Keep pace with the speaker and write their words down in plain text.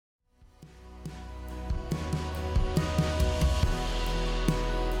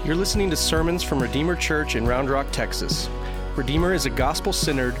You're listening to sermons from Redeemer Church in Round Rock, Texas. Redeemer is a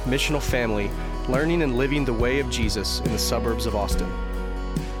gospel-centered, missional family learning and living the way of Jesus in the suburbs of Austin.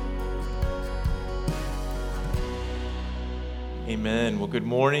 Amen. Well, good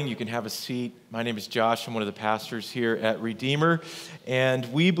morning. You can have a seat. My name is Josh. I'm one of the pastors here at Redeemer.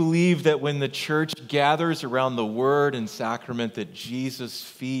 And we believe that when the church gathers around the word and sacrament, that Jesus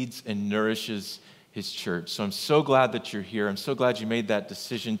feeds and nourishes his church. So I'm so glad that you're here. I'm so glad you made that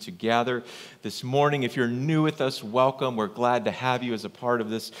decision to gather this morning. If you're new with us, welcome. We're glad to have you as a part of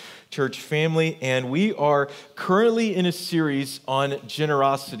this church family. And we are currently in a series on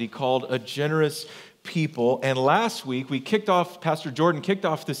generosity called A Generous People. And last week, Pastor Jordan kicked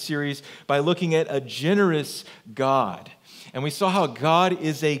off the series by looking at a generous God. And we saw how God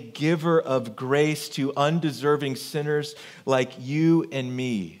is a giver of grace to undeserving sinners like you and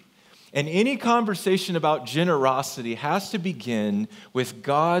me. And any conversation about generosity has to begin with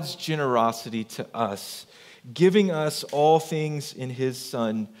God's generosity to us, giving us all things in his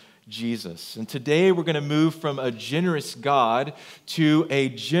Son, Jesus. And today we're going to move from a generous God to a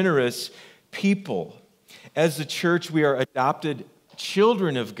generous people. As a church, we are adopted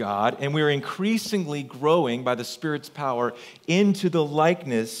children of God, and we are increasingly growing by the Spirit's power into the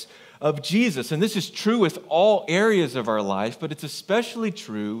likeness of Jesus. And this is true with all areas of our life, but it's especially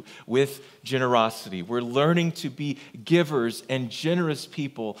true with generosity. We're learning to be givers and generous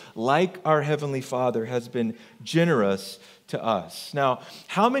people like our Heavenly Father has been generous to us. Now,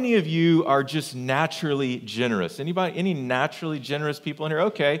 how many of you are just naturally generous? Anybody, any naturally generous people in here?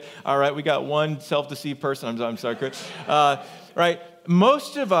 Okay, all right, we got one self-deceived person. I'm sorry, Chris. Right,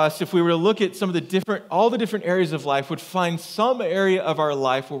 most of us, if we were to look at all the different areas of life, would find some area of our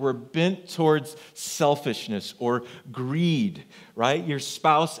life where we're bent towards selfishness or greed, right? Your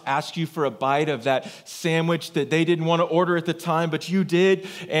spouse asks you for a bite of that sandwich that they didn't want to order at the time, but you did,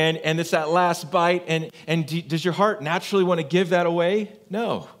 and it's that last bite, and does your heart naturally want to give that away?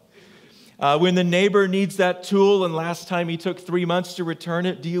 No. When the neighbor needs that tool and last time he took 3 months to return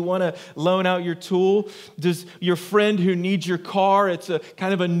it, do you want to loan out your tool? Does your friend who needs your car, it's a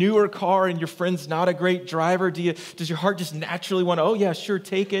kind of a newer car and your friend's not a great driver, does your heart just naturally want to, oh yeah, sure,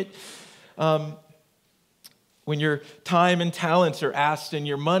 take it? When your time and talents are asked and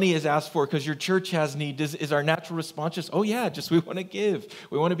your money is asked for because your church has need, is our natural response just, oh yeah, just we want to give.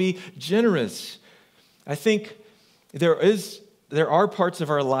 We want to be generous. I think there are parts of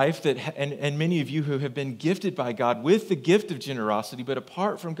our life that, and many of you who have been gifted by God with the gift of generosity, but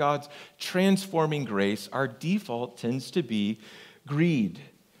apart from God's transforming grace, our default tends to be greed.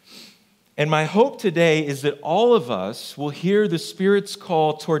 And my hope today is that all of us will hear the Spirit's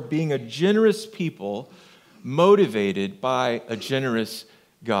call toward being a generous people motivated by a generous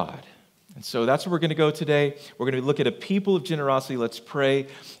God. And so that's where we're going to go today. We're going to look at a people of generosity. Let's pray,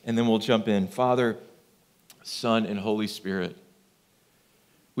 and then we'll jump in. Father, Son, and Holy Spirit,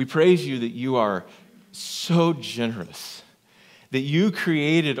 we praise you that you are so generous, that you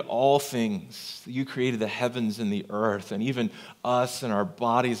created all things, that you created the heavens and the earth, and even us and our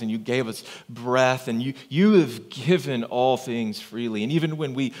bodies, and you gave us breath, and you have given all things freely. And even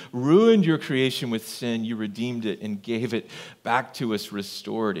when we ruined your creation with sin, you redeemed it and gave it back to us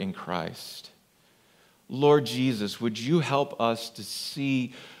restored in Christ. Lord Jesus, would you help us to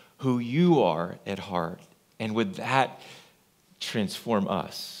see who you are at heart, and would that transform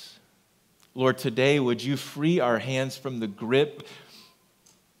us? Lord, today, would you free our hands from the grip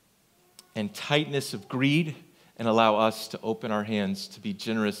and tightness of greed and allow us to open our hands to be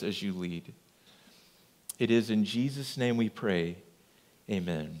generous as you lead? It is in Jesus' name we pray.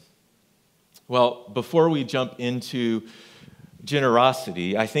 Amen. Well, before we jump into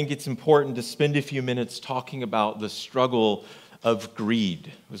generosity, I think it's important to spend a few minutes talking about the struggle of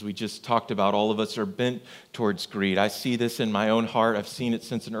greed. As we just talked about, all of us are bent towards greed. I see this in my own heart. I've seen it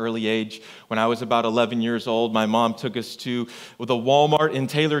since an early age. When I was about 11 years old, my mom took us to the Walmart in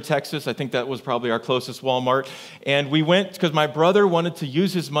Taylor, Texas. I think that was probably our closest Walmart. And we went because my brother wanted to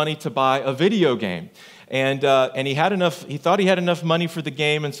use his money to buy a video game. And he thought he had enough money for the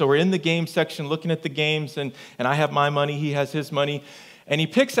game. And so we're in the game section looking at the games, and I have my money, he has his money. And he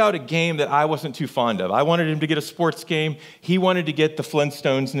picks out a game that I wasn't too fond of. I wanted him to get a sports game. He wanted to get the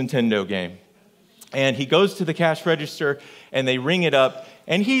Flintstones Nintendo game. And he goes to the cash register, and they ring it up,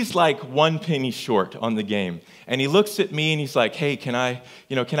 and he's like 1 penny short on the game. And he looks at me, and he's like, hey, can I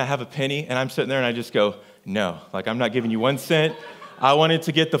have a penny? And I'm sitting there, and I just go, no, I'm not giving you 1 cent. I wanted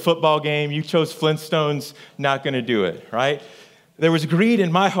to get the football game. You chose Flintstones, not going to do it, right? There was greed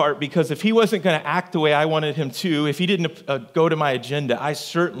in my heart because if he wasn't going to act the way I wanted him to, if he didn't go to my agenda, I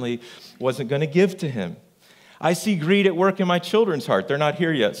certainly wasn't going to give to him. I see greed at work in my children's heart. They're not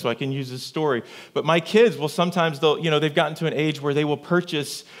here yet, so I can use this story. But my kids will sometimes, they've gotten to an age where they will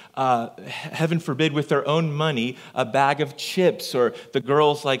purchase, heaven forbid, with their own money, a bag of chips, or the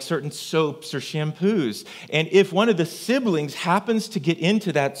girls like certain soaps or shampoos. And if one of the siblings happens to get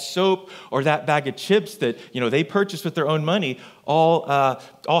into that soap or that bag of chips that, they purchased with their own money,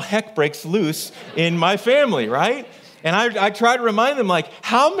 all heck breaks loose in my family, right? And I try to remind them, like,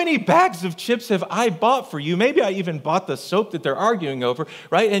 how many bags of chips have I bought for you? Maybe I even bought the soap that they're arguing over,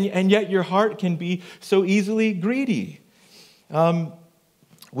 right? And yet your heart can be so easily greedy.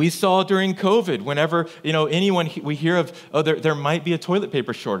 We saw during COVID, whenever, we hear of, there might be a toilet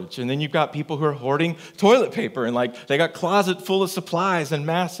paper shortage. And then you've got people who are hoarding toilet paper and they got closet full of supplies and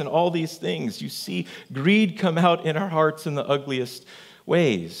masks and all these things. You see greed come out in our hearts in the ugliest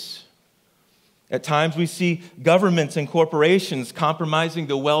ways. At times we see governments and corporations compromising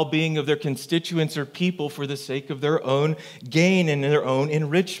the well-being of their constituents or people for the sake of their own gain and their own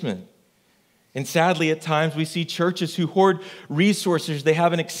enrichment. And sadly, at times we see churches who hoard resources. They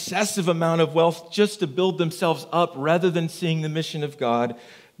have an excessive amount of wealth just to build themselves up rather than seeing the mission of God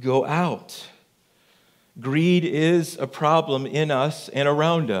go out. Greed is a problem in us and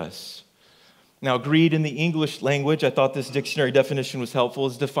around us. Now, greed in the English language, I thought this dictionary definition was helpful,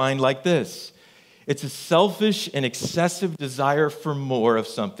 is defined like this. It's a selfish and excessive desire for more of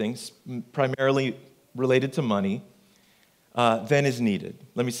something, primarily related to money, than is needed.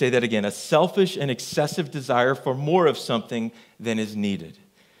 Let me say that again. A selfish and excessive desire for more of something than is needed.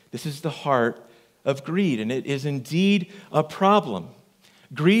 This is the heart of greed, and it is indeed a problem.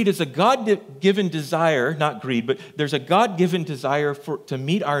 Greed is a God-given desire, not greed, but there's a God-given desire to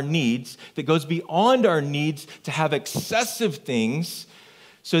meet our needs that goes beyond our needs to have excessive things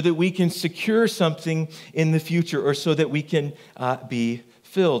so that we can secure something in the future or so that we can be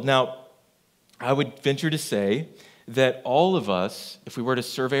filled. Now, I would venture to say that all of us, if we were to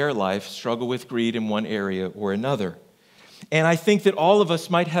survey our life, struggle with greed in one area or another. And I think that all of us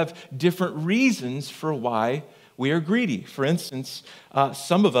might have different reasons for why we are greedy. For instance,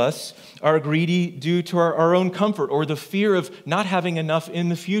 some of us are greedy due to our own comfort or the fear of not having enough in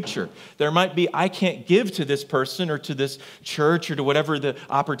the future. There might be, I can't give to this person or to this church or to whatever the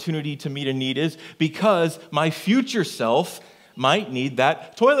opportunity to meet a need is because my future self might need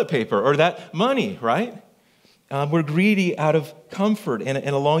that toilet paper or that money, right? We're greedy out of comfort and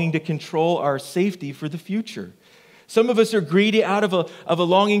a longing to control our safety for the future. Some of us are greedy out of a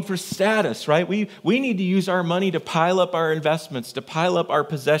longing for status, right? We need to use our money to pile up our investments, to pile up our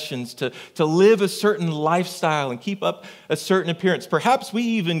possessions, to live a certain lifestyle and keep up a certain appearance. Perhaps we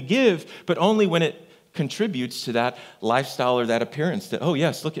even give, but only when it contributes to that lifestyle or that appearance. That, oh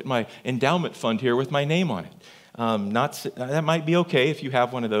yes, look at my endowment fund here with my name on it. That might be okay if you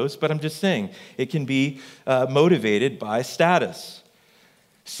have one of those, but I'm just saying it can be motivated by status.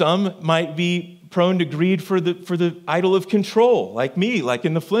 Some might be prone to greed for the idol of control, like me, like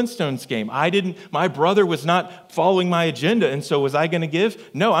in the Flintstones game. My brother was not following my agenda, and so was I going to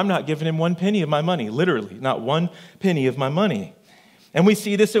give? No, I'm not giving him 1 penny of my money, literally, not 1 penny of my money. And we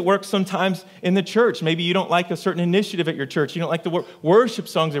see this at work sometimes in the church. Maybe you don't like a certain initiative at your church. You don't like the worship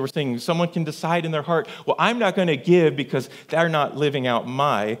songs they were singing. Someone can decide in their heart, well, I'm not going to give because they're not living out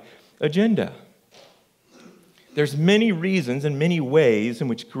my agenda. There's many reasons and many ways in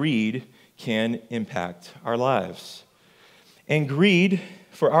which greed can impact our lives. And greed,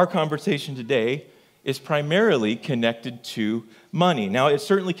 for our conversation today, is primarily connected to money. Now, it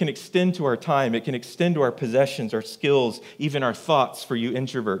certainly can extend to our time. It can extend to our possessions, our skills, even our thoughts for you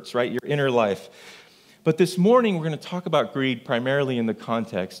introverts, right? Your inner life. But this morning, we're going to talk about greed primarily in the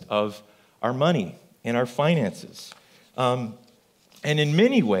context of our money and our finances. And in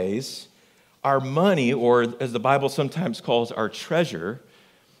many ways, our money, or as the Bible sometimes calls our treasure,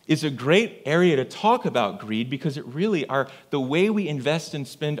 is a great area to talk about greed because it really the way we invest and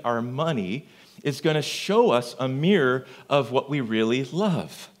spend our money is going to show us a mirror of what we really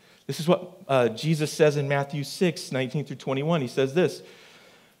love. This is what Jesus says in Matthew 6, 19 through 21. He says this,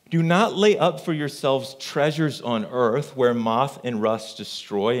 "Do not lay up for yourselves treasures on earth where moth and rust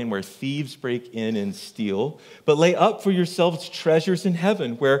destroy and where thieves break in and steal, but lay up for yourselves treasures in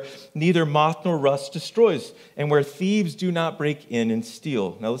heaven where neither moth nor rust destroys and where thieves do not break in and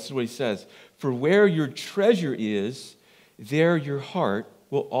steal." Now listen to what he says. "For where your treasure is, there your heart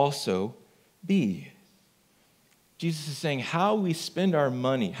will also be." Jesus is saying how we spend our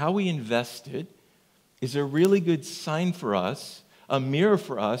money, how we invest it, is a really good sign for us, a mirror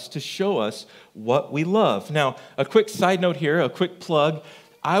for us to show us what we love. Now, a quick side note here, a quick plug.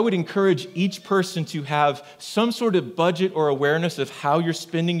 I would encourage each person to have some sort of budget or awareness of how you're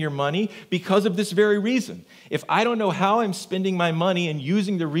spending your money because of this very reason. If I don't know how I'm spending my money and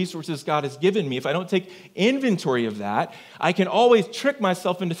using the resources God has given me, if I don't take inventory of that, I can always trick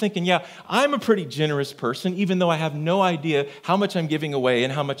myself into thinking, yeah, I'm a pretty generous person, even though I have no idea how much I'm giving away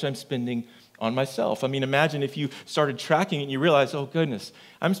and how much I'm spending on myself. I mean, imagine if you started tracking it and you realize, oh goodness,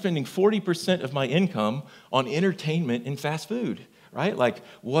 I'm spending 40% of my income on entertainment and fast food. Right? Like,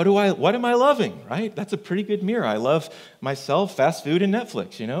 what am I loving, right? That's a pretty good mirror. I love myself, fast food, and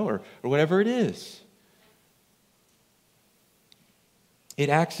Netflix, or whatever it is. It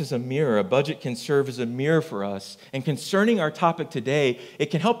acts as a mirror. A budget can serve as a mirror for us. And concerning our topic today, it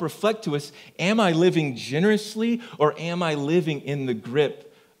can help reflect to us, am I living generously or am I living in the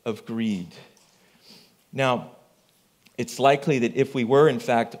grip of greed? Now, it's likely that if we were, in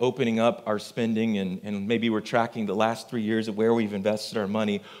fact, opening up our spending and maybe we're tracking the last 3 years of where we've invested our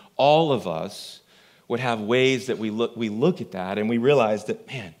money, all of us would have ways that we look at that and we realize that,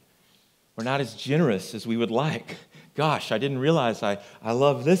 man, we're not as generous as we would like. Gosh, I didn't realize I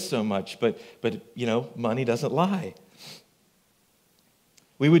love this so much, but money doesn't lie.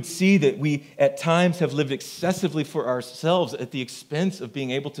 We would see that we at times have lived excessively for ourselves at the expense of being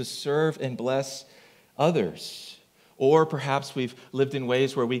able to serve and bless others. Or perhaps we've lived in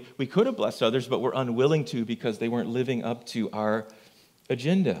ways where we could have blessed others, but we're unwilling to because they weren't living up to our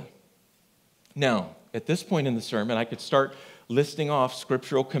agenda. Now, at this point in the sermon, I could start listing off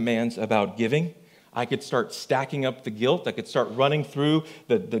scriptural commands about giving. I could start stacking up the guilt. I could start running through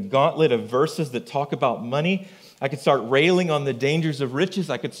the gauntlet of verses that talk about money. I could start railing on the dangers of riches.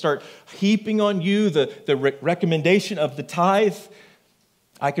 I could start heaping on you the recommendation of the tithe.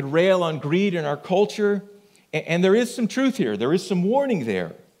 I could rail on greed in our culture. And there is some truth here. There is some warning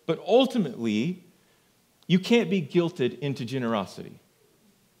there. But ultimately, you can't be guilted into generosity.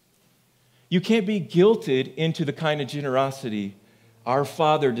 You can't be guilted into the kind of generosity our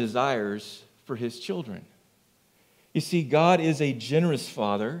Father desires for His children. You see, God is a generous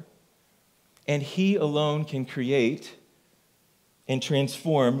Father, and He alone can create and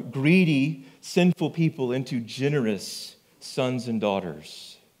transform greedy, sinful people into generous sons and daughters.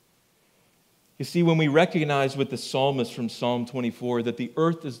 You see, when we recognize with the psalmist from Psalm 24 that the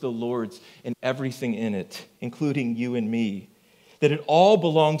earth is the Lord's and everything in it, including you and me, that it all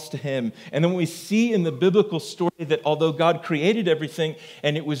belongs to Him. And then we see in the biblical story that although God created everything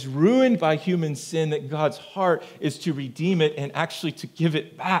and it was ruined by human sin, that God's heart is to redeem it and actually to give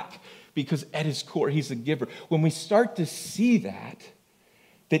it back because at His core, He's a giver. When we start to see that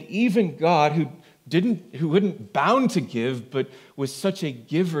even God who wasn't bound to give, but was such a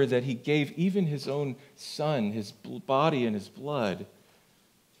giver that He gave even His own Son, His body and His blood.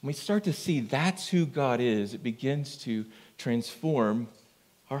 When we start to see that's who God is, it begins to transform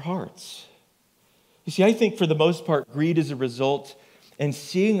our hearts. You see, I think for the most part, greed is a result in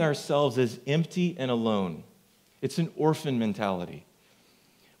seeing ourselves as empty and alone. It's an orphan mentality.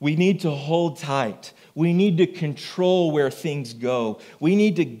 We need to hold tight. We need to control where things go. We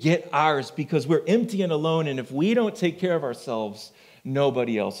need to get ours because we're empty and alone, and if we don't take care of ourselves,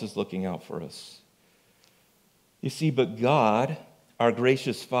 nobody else is looking out for us. You see, but God, our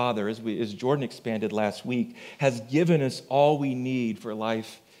gracious Father, as Jordan expanded last week, has given us all we need for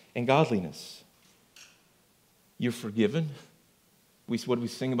life and godliness. You're forgiven. What did we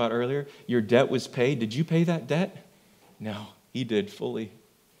sing about earlier? Your debt was paid. Did you pay that debt? No, He did fully.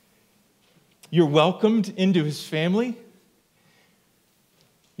 You're welcomed into His family.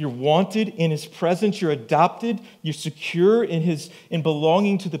 You're wanted in His presence. You're adopted. You're secure in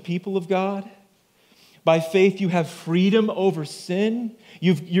belonging to the people of God. By faith, you have freedom over sin.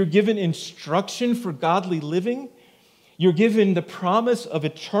 You're given instruction for godly living. You're given the promise of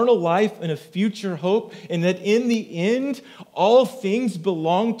eternal life and a future hope, and that in the end, all things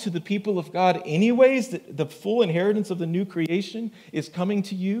belong to the people of God anyways, that the full inheritance of the new creation is coming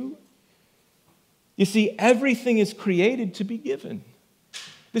to you. You see, everything is created to be given.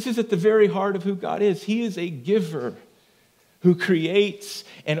 This is at the very heart of who God is. He is a giver who creates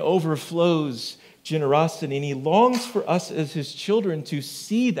and overflows generosity, and He longs for us as His children to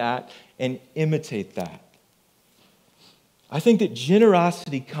see that and imitate that. I think that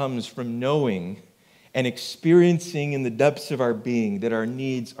generosity comes from knowing and experiencing in the depths of our being that our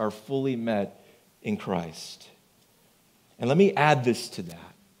needs are fully met in Christ. And let me add this to that.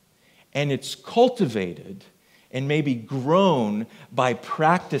 And it's cultivated and maybe grown by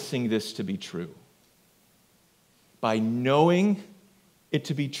practicing this to be true. By knowing it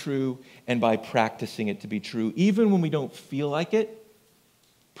to be true and by practicing it to be true. Even when we don't feel like it,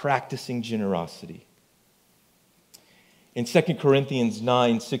 practicing generosity. In 2 Corinthians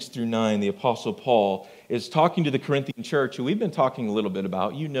 9, 6 through 9, the Apostle Paul is talking to the Corinthian church, who we've been talking a little bit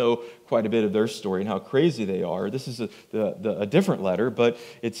about. You know quite a bit of their story and how crazy they are. This is a different letter, but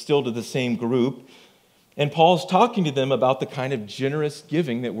it's still to the same group. And Paul's talking to them about the kind of generous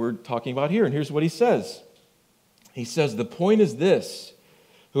giving that we're talking about here. And here's what he says. He says, the point is this: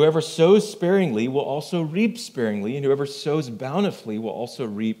 whoever sows sparingly will also reap sparingly, and whoever sows bountifully will also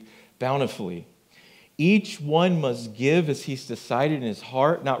reap bountifully. Each one must give as he's decided in his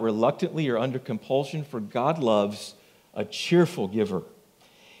heart, not reluctantly or under compulsion, for God loves a cheerful giver.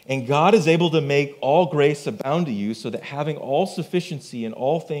 And God is able to make all grace abound to you, so that having all sufficiency in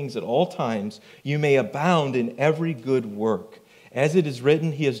all things at all times, you may abound in every good work. As it is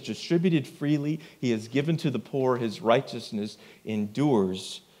written, he has distributed freely, he has given to the poor, his righteousness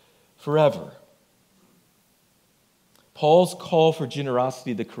endures forever. Paul's call for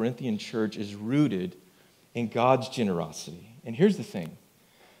generosity to the Corinthian church is rooted in God's generosity. And here's the thing: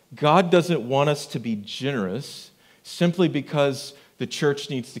 God doesn't want us to be generous simply because the church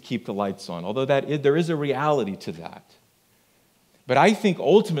needs to keep the lights on, although there is a reality to that. But I think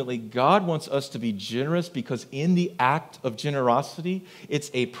ultimately God wants us to be generous because in the act of generosity,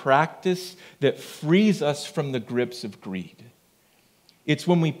 it's a practice that frees us from the grips of greed. It's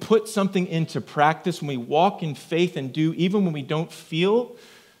when we put something into practice, when we walk in faith and do, even when we don't feel,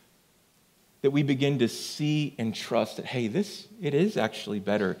 that we begin to see and trust that, hey, it is actually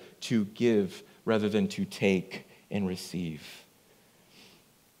better to give rather than to take and receive.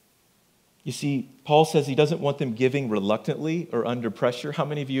 You see, Paul says he doesn't want them giving reluctantly or under pressure. How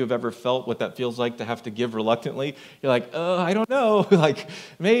many of you have ever felt what that feels like to have to give reluctantly? You're like, I don't know, like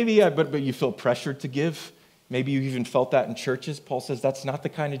maybe, but you feel pressured to give. Maybe you even felt that in churches. Paul says that's not the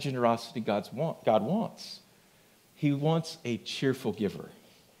kind of generosity God wants. He wants a cheerful giver.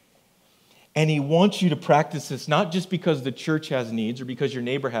 And he wants you to practice this not just because the church has needs or because your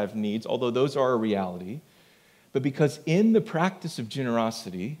neighbor has needs, although those are a reality, but because in the practice of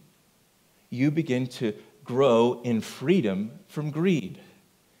generosity, you begin to grow in freedom from greed.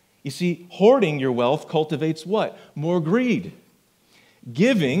 You see, hoarding your wealth cultivates what? More greed.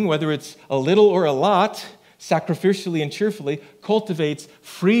 Giving, whether it's a little or a lot, sacrificially and cheerfully, cultivates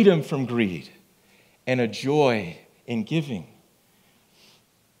freedom from greed and a joy in giving.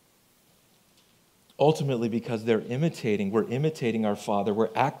 Ultimately, because we're imitating our Father,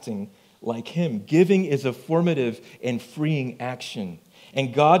 we're acting like Him. Giving is a formative and freeing action.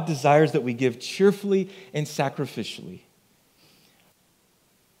 And God desires that we give cheerfully and sacrificially.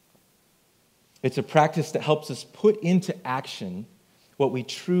 It's a practice that helps us put into action what we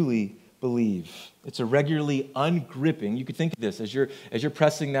truly believe. It's a regularly ungripping. You could think of this as you're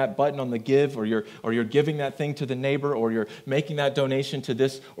pressing that button on the give, or you're giving that thing to the neighbor, or you're making that donation to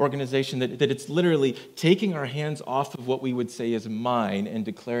this organization, that it's literally taking our hands off of what we would say is mine and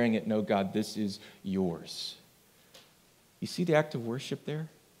declaring it, no, God, this is yours. You see the act of worship there?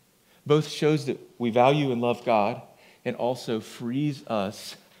 Both shows that we value and love God, and also frees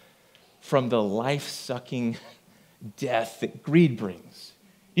us from the life-sucking death that greed brings.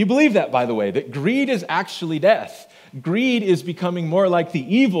 You believe that, by the way, that greed is actually death. Greed is becoming more like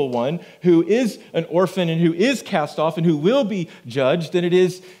the evil one who is an orphan and who is cast off and who will be judged than it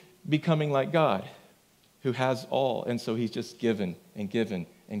is becoming like God, who has all. And so he's just given and given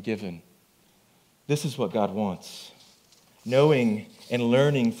and given. This is what God wants. Knowing and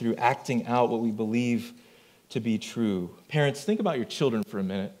learning through acting out what we believe to be true. Parents, think about your children for a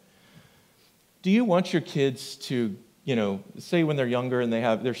minute. Do you want your kids to, say when they're younger and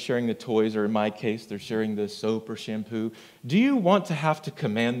they're sharing the toys, or in my case, they're sharing the soap or shampoo. Do you want to have to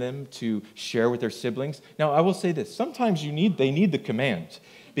command them to share with their siblings? Now, I will say this. Sometimes they need the command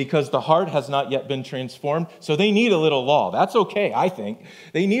because the heart has not yet been transformed, so they need a little law. That's okay, I think.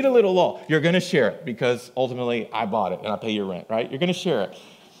 They need a little law. You're going to share it because ultimately I bought it and I pay your rent, right? You're going to share it.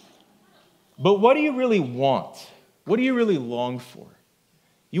 But what do you really want? What do you really long for?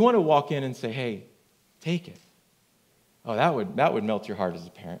 You want to walk in and say, hey, take it. Oh, that would melt your heart as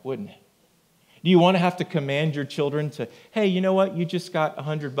a parent, wouldn't it? Do you want to have to command your children to, hey, you know what? You just got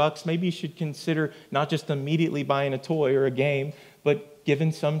 $100. Maybe you should consider not just immediately buying a toy or a game, but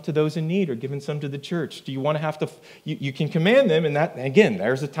giving some to those in need or giving some to the church. Do you want to have to, you can command them, and that, again,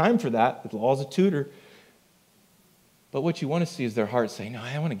 there's a time for that. The law is a tutor. But what you want to see is their heart say, no,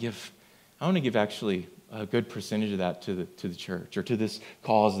 I want to give actually a good percentage of that to the church or to this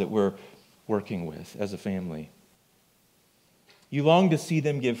cause that we're working with as a family. You long to see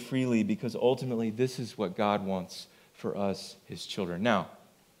them give freely because ultimately this is what God wants for us, His children. Now,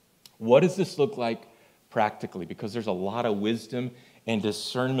 what does this look like practically, because there's a lot of wisdom and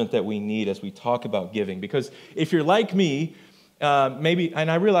discernment that we need as we talk about giving. Because if you're like me, maybe, and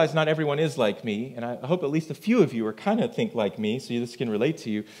I realize not everyone is like me, and I hope at least a few of you are kind of think like me, so this can relate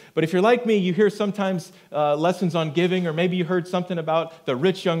to you. But if you're like me, you hear sometimes lessons on giving, or maybe you heard something about the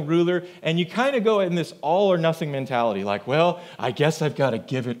rich young ruler, and you kind of go in this all or nothing mentality, like, well, I guess I've got to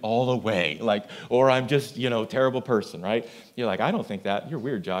give it all away, like, or I'm just, a terrible person, right? You're like, I don't think that. You're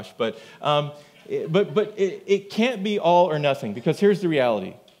weird, Josh. But it can't be all or nothing, because here's the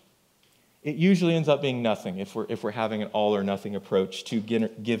reality. It usually ends up being nothing if we're having an all or nothing approach to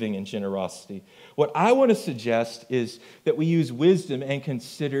giving and generosity. What I want to suggest is that we use wisdom and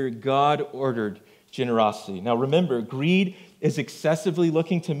consider God-ordered generosity. Now remember, greed is excessively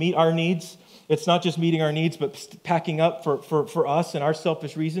looking to meet our needs. It's not just meeting our needs, but packing up for us and our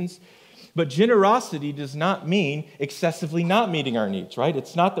selfish reasons. But generosity does not mean excessively not meeting our needs, right?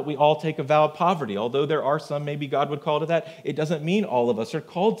 It's not that we all take a vow of poverty. Although there are some maybe God would call to that, it doesn't mean all of us are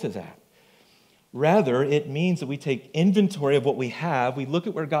called to that. Rather, it means that we take inventory of what we have, we look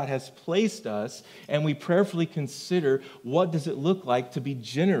at where God has placed us, and we prayerfully consider what does it look like to be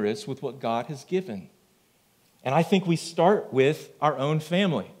generous with what God has given. And I think we start with our own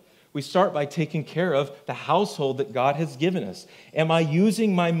family. We start by taking care of the household that God has given us. Am I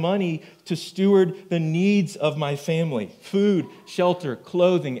using my money to steward the needs of my family? Food, shelter,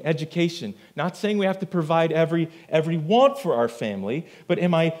 clothing, education. Not saying we have to provide every want for our family, but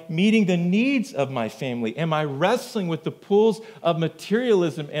am I meeting the needs of my family? Am I wrestling with the pulls of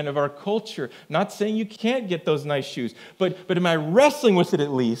materialism and of our culture? Not saying you can't get those nice shoes, but am I wrestling with it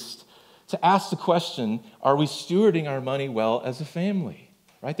at least to ask the question, are we stewarding our money well as a family?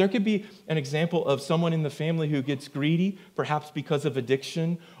 Right? There could be an example of someone in the family who gets greedy, perhaps because of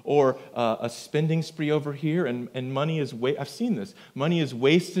addiction or a spending spree over here, and money is I've seen this. Money is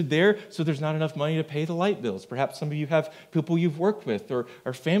wasted there, so there's not enough money to pay the light bills. Perhaps some of you have people you've worked with or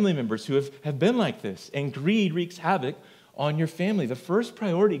family members who have been like this, and greed wreaks havoc on your family. The first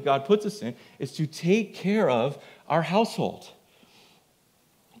priority God puts us in is to take care of our household,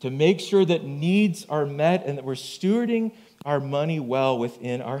 to make sure that needs are met and that we're stewarding our money well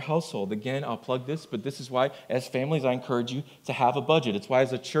within our household. Again, I'll plug this, but this is why, as families, I encourage you to have a budget. It's why,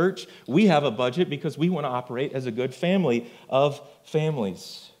 as a church, we have a budget because we want to operate as a good family of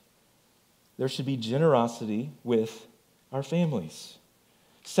families. There should be generosity with our families.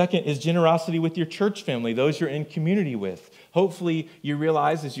 Second is generosity with your church family, those you're in community with. Hopefully you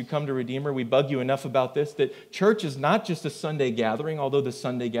realize as you come to Redeemer, we bug you enough about this, that church is not just a Sunday gathering, although the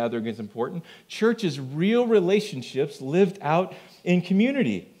Sunday gathering is important. Church is real relationships lived out in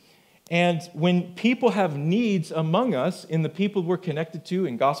community. And when people have needs among us, in the people we're connected to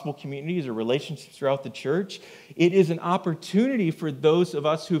in gospel communities or relationships throughout the church, it is an opportunity for those of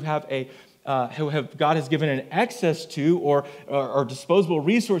us who God has given an access to or disposable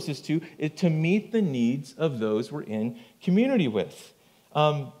resources to meet the needs of those we're in community with.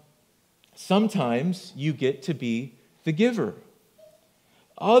 Sometimes you get to be the giver.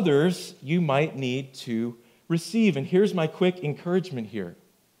 Others you might need to receive. And here's my quick encouragement here.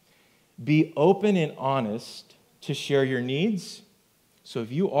 Be open and honest to share your needs. So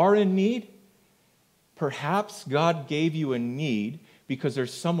if you are in need, perhaps God gave you a need because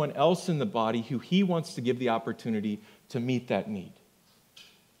there's someone else in the body who he wants to give the opportunity to meet that need.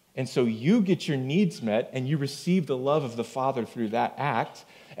 And so you get your needs met and you receive the love of the Father through that act,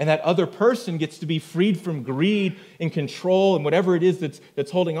 and that other person gets to be freed from greed and control and whatever it is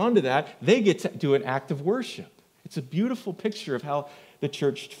that's holding on to that. They get to do an act of worship. It's a beautiful picture of how the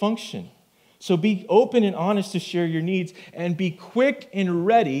church functions. So be open and honest to share your needs and be quick and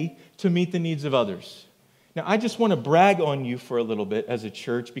ready to meet the needs of others. Now, I just want to brag on you for a little bit as a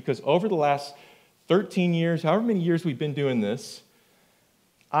church, because over the last 13 years, however many years we've been doing this,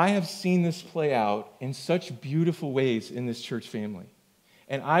 I have seen this play out in such beautiful ways in this church family.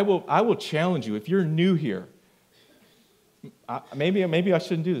 And I will challenge you, if you're new here, maybe I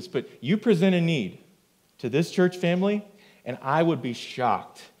shouldn't do this, but you present a need to this church family, and I would be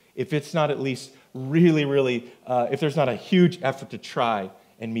shocked if it's not at least really, if there's not a huge effort to try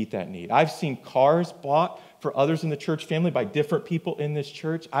and meet that need. I've seen cars bought for others in the church family by different people in this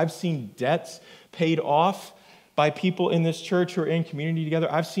church. I've seen debts paid off by people in this church who are in community together.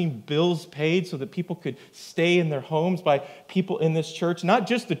 I've seen bills paid so that people could stay in their homes by people in this church. Not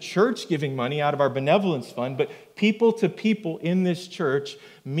just the church giving money out of our benevolence fund, but people to people in this church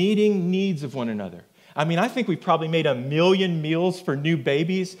meeting needs of one another. I mean, I think we've probably made 1 million meals for new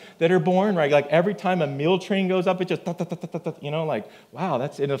babies that are born, right? Like every time a meal train goes up, it just, like, wow,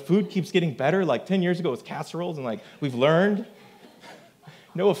 and the food keeps getting better. Like 10 years ago, it was casseroles, and like we've learned.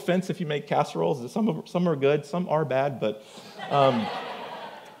 No offense if you make casseroles. Some are good, some are bad, but...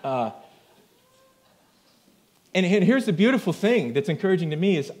 And here's the beautiful thing that's encouraging to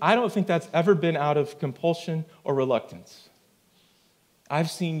me is I don't think that's ever been out of compulsion or reluctance.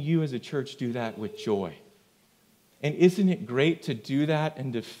 I've seen you as a church do that with joy. And isn't it great to do that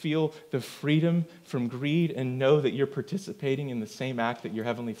and to feel the freedom from greed and know that you're participating in the same act that your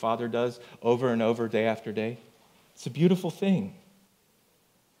Heavenly Father does over and over, day after day? It's a beautiful thing.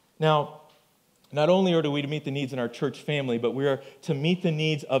 Now, not only are we to meet the needs in our church family, but we are to meet the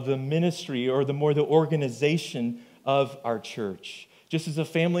needs of the ministry or the organization of our church. Just as a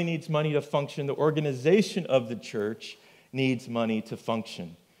family needs money to function, the organization of the church needs money to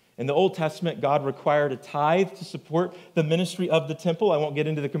function. In the Old Testament, God required a tithe to support the ministry of the temple. I won't get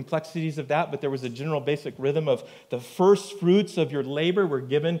into the complexities of that, but there was a general basic rhythm of the first fruits of your labor were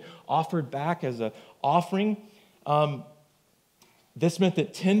offered back as an offering. This meant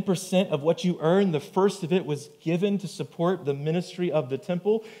that 10% of what you earned, the first of it, was given to support the ministry of the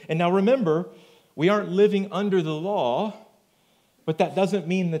temple. And now remember, we aren't living under the law, but that doesn't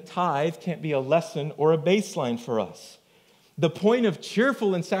mean the tithe can't be a lesson or a baseline for us. The point of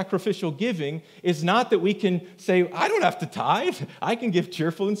cheerful and sacrificial giving is not that we can say, I don't have to tithe. I can give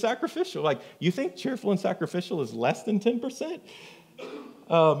cheerful and sacrificial. Like, you think cheerful and sacrificial is less than 10%?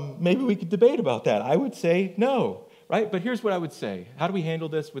 Maybe we could debate about that. I would say no. Right? But here's what I would say. How do we handle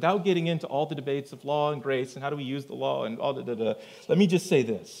this without getting into all the debates of law and grace and how do we use the law and all the. Let me just say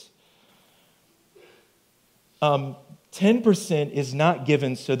this. 10% is not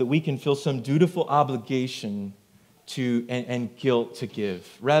given so that we can feel some dutiful obligation to and guilt to give.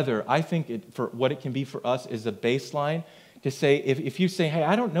 Rather, I think for what it can be for us is a baseline to say, if you say, hey,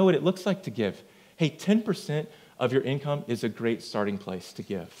 I don't know what it looks like to give. Hey, 10% of your income is a great starting place to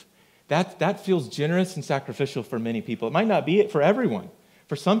give. That feels generous and sacrificial for many people. It might not be it for everyone.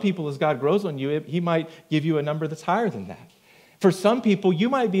 For some people, as God grows on you, He might give you a number that's higher than that. For some people, you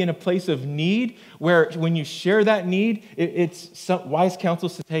might be in a place of need where when you share that need, some wise counsel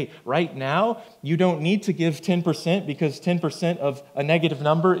says, hey, right now, you don't need to give 10% because 10% of a negative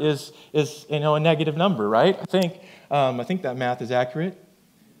number is a negative number, right? I think that math is accurate.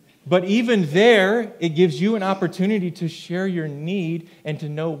 But even there, it gives you an opportunity to share your need and to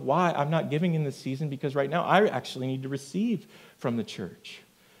know why I'm not giving in this season because right now I actually need to receive from the church.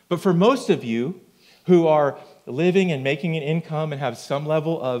 But for most of you who are living and making an income and have some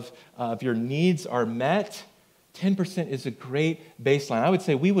level of your needs are met, 10% is a great baseline. I would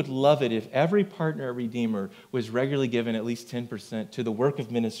say we would love it if every partner at Redeemer was regularly given at least 10% to the work of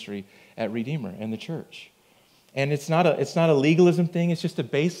ministry at Redeemer and the church. And it's not a legalism thing. It's just a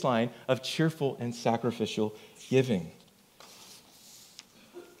baseline of cheerful and sacrificial giving.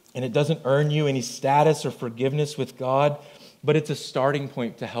 And it doesn't earn you any status or forgiveness with God, but it's a starting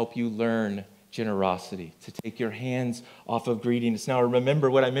point to help you learn generosity, to take your hands off of greediness. Now,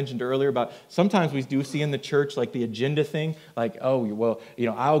 remember what I mentioned earlier about sometimes we do see in the church like the agenda thing, like, oh, well,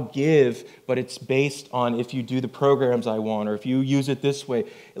 I'll give, but it's based on if you do the programs I want or if you use it this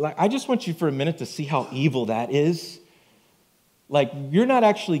way. Like, I just want you for a minute to see how evil that is. Like, you're not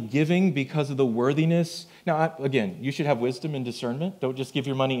actually giving because of the worthiness. Now, again, you should have wisdom and discernment. Don't just give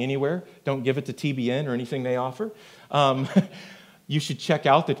your money anywhere. Don't give it to TBN or anything they offer. You should check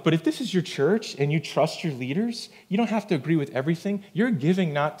out that. But if this is your church and you trust your leaders, you don't have to agree with everything. You're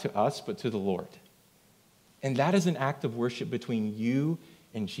giving not to us, but to the Lord. And that is an act of worship between you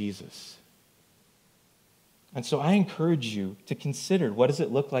and Jesus. And so I encourage you to consider what does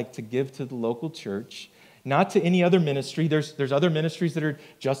it look like to give to the local church, not to any other ministry. There's other ministries that are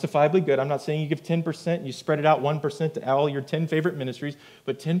justifiably good. I'm not saying you give 10% and you spread it out 1% to all your 10 favorite ministries,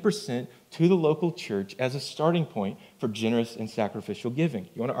 but 10% to the local church as a starting point for generous and sacrificial giving.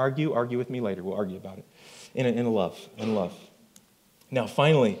 You want to argue? Argue with me later. We'll argue about it in love. Now,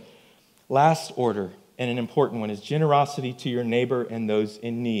 finally, last order and an important one is generosity to your neighbor and those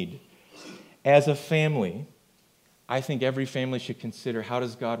in need. As a family, I think every family should consider how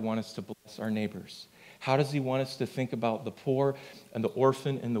does God want us to bless our neighbors? How does He want us to think about the poor and the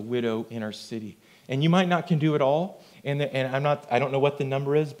orphan and the widow in our city? And you might not can do it all, and I don't know what the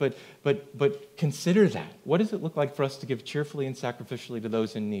number is, but consider that. What does it look like for us to give cheerfully and sacrificially to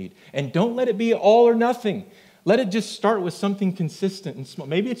those in need? And don't let it be all or nothing. Let it just start with something consistent and small.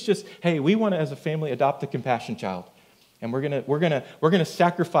 Maybe it's just, hey, we want to as a family adopt a compassion child, and we're gonna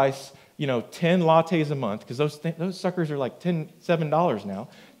sacrifice 10 lattes a month because those suckers are like $7 now.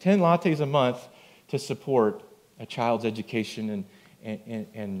 10 lattes a month to support a child's education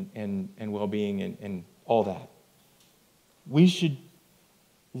and well-being and all that. We should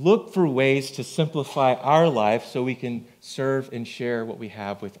look for ways to simplify our life so we can serve and share what we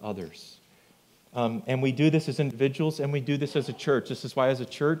have with others. And we do this as individuals, and we do this as a church. This is why, as a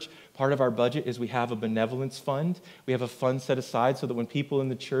church, part of our budget is we have a benevolence fund. We have a fund set aside so that when people in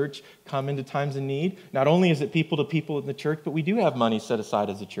the church come into times of need, not only is it people to people in the church, but we do have money set aside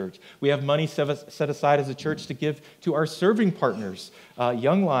as a church. We have money set aside as a church to give to our serving partners,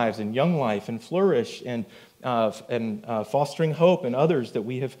 Young Lives and Young Life and Flourish and Fostering Hope and others that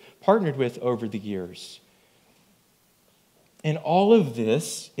we have partnered with over the years. And all of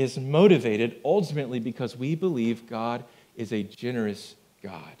this is motivated ultimately because we believe God is a generous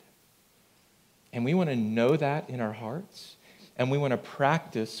God. And we want to know that in our hearts, and we want to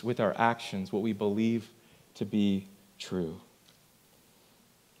practice with our actions what we believe to be true.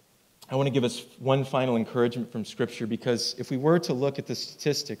 I want to give us one final encouragement from Scripture, because if we were to look at the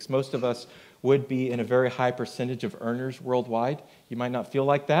statistics, most of us would be in a very high percentage of earners worldwide. You might not feel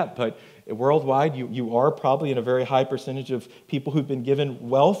like that, but worldwide, you are probably in a very high percentage of people who've been given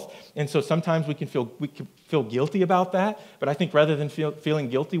wealth. And so sometimes we can feel guilty about that. But I think rather than feeling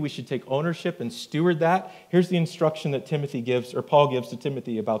guilty, we should take ownership and steward that. Here's the instruction that Paul gives to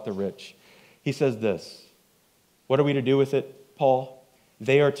Timothy about the rich. He says this. What are we to do with it, Paul?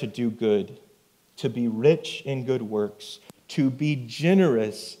 They are to do good, to be rich in good works, to be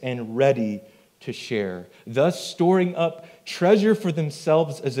generous and ready to share, thus storing up treasure for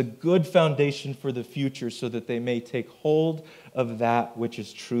themselves as a good foundation for the future, so that they may take hold of that which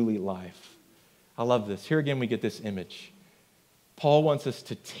is truly life. I love this. Here again we get this image. Paul wants us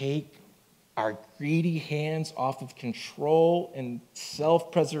to take our greedy hands off of control and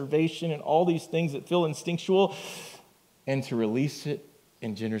self-preservation and all these things that feel instinctual, and to release it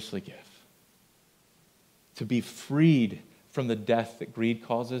and generously give. To be freed from the death that greed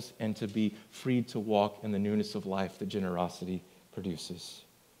causes, and to be freed to walk in the newness of life that generosity produces.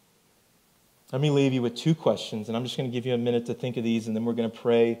 Let me leave you with two questions, and I'm just going to give you a minute to think of these, and then we're going to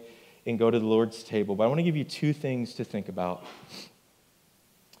pray and go to the Lord's table. But I want to give you two things to think about.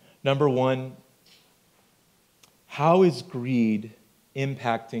 Number one, how is greed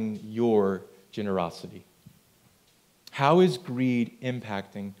impacting your generosity? How is greed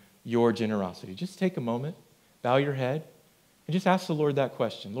impacting your generosity? Just take a moment, bow your head, and just ask the Lord that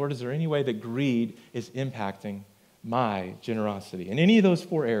question. Lord, is there any way that greed is impacting my generosity in any of those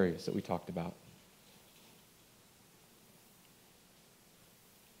four areas that we talked about?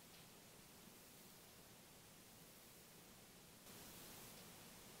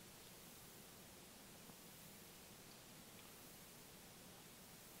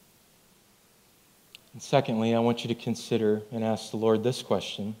 And secondly, I want you to consider and ask the Lord this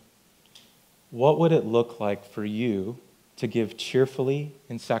question. What would it look like for you to give cheerfully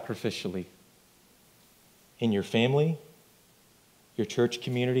and sacrificially in your family, your church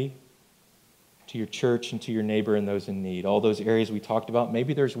community, to your church and to your neighbor and those in need? All those areas we talked about.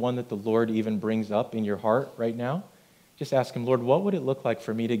 Maybe there's one that the Lord even brings up in your heart right now. Just ask Him, Lord, what would it look like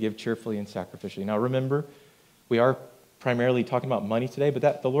for me to give cheerfully and sacrificially? Now remember, we are primarily talking about money today,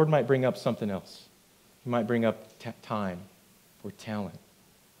 but the Lord might bring up something else. He might bring up time or talent.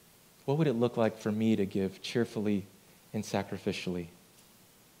 What would it look like for me to give cheerfully and sacrificially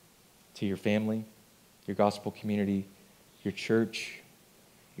to your family, your gospel community, your church,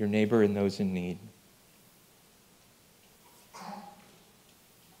 your neighbor, and those in need?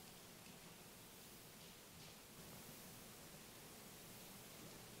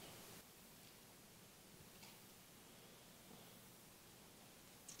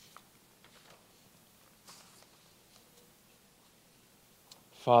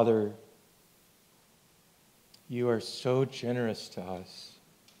 Father, you are so generous to us.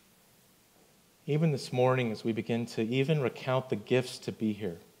 Even this morning, as we begin to even recount the gifts to be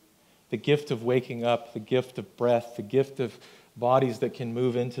here, the gift of waking up, the gift of breath, the gift of bodies that can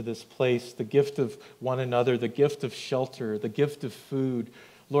move into this place, the gift of one another, the gift of shelter, the gift of food.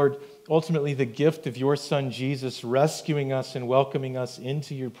 Lord, ultimately the gift of your Son Jesus rescuing us and welcoming us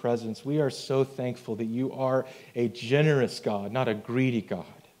into your presence. We are so thankful that you are a generous God, not a greedy God.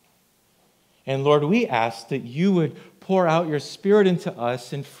 And Lord, we ask that you would pour out your Spirit into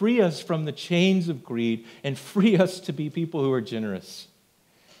us and free us from the chains of greed and free us to be people who are generous.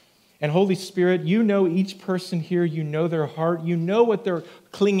 And Holy Spirit, you know each person here, you know their heart, you know what they're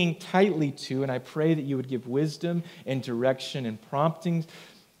clinging tightly to, and I pray that you would give wisdom and direction and promptings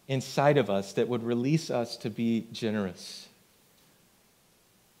inside of us that would release us to be generous.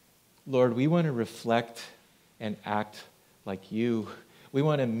 Lord, we want to reflect and act like you. We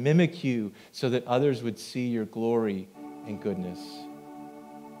want to mimic you so that others would see your glory and goodness.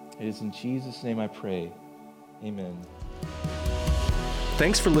 It is in Jesus' name I pray. Amen.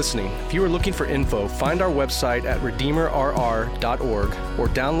 Thanks for listening. If you are looking for info, find our website at redeemerrr.org or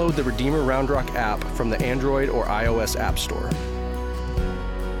download the Redeemer Round Rock app from the Android or iOS App Store.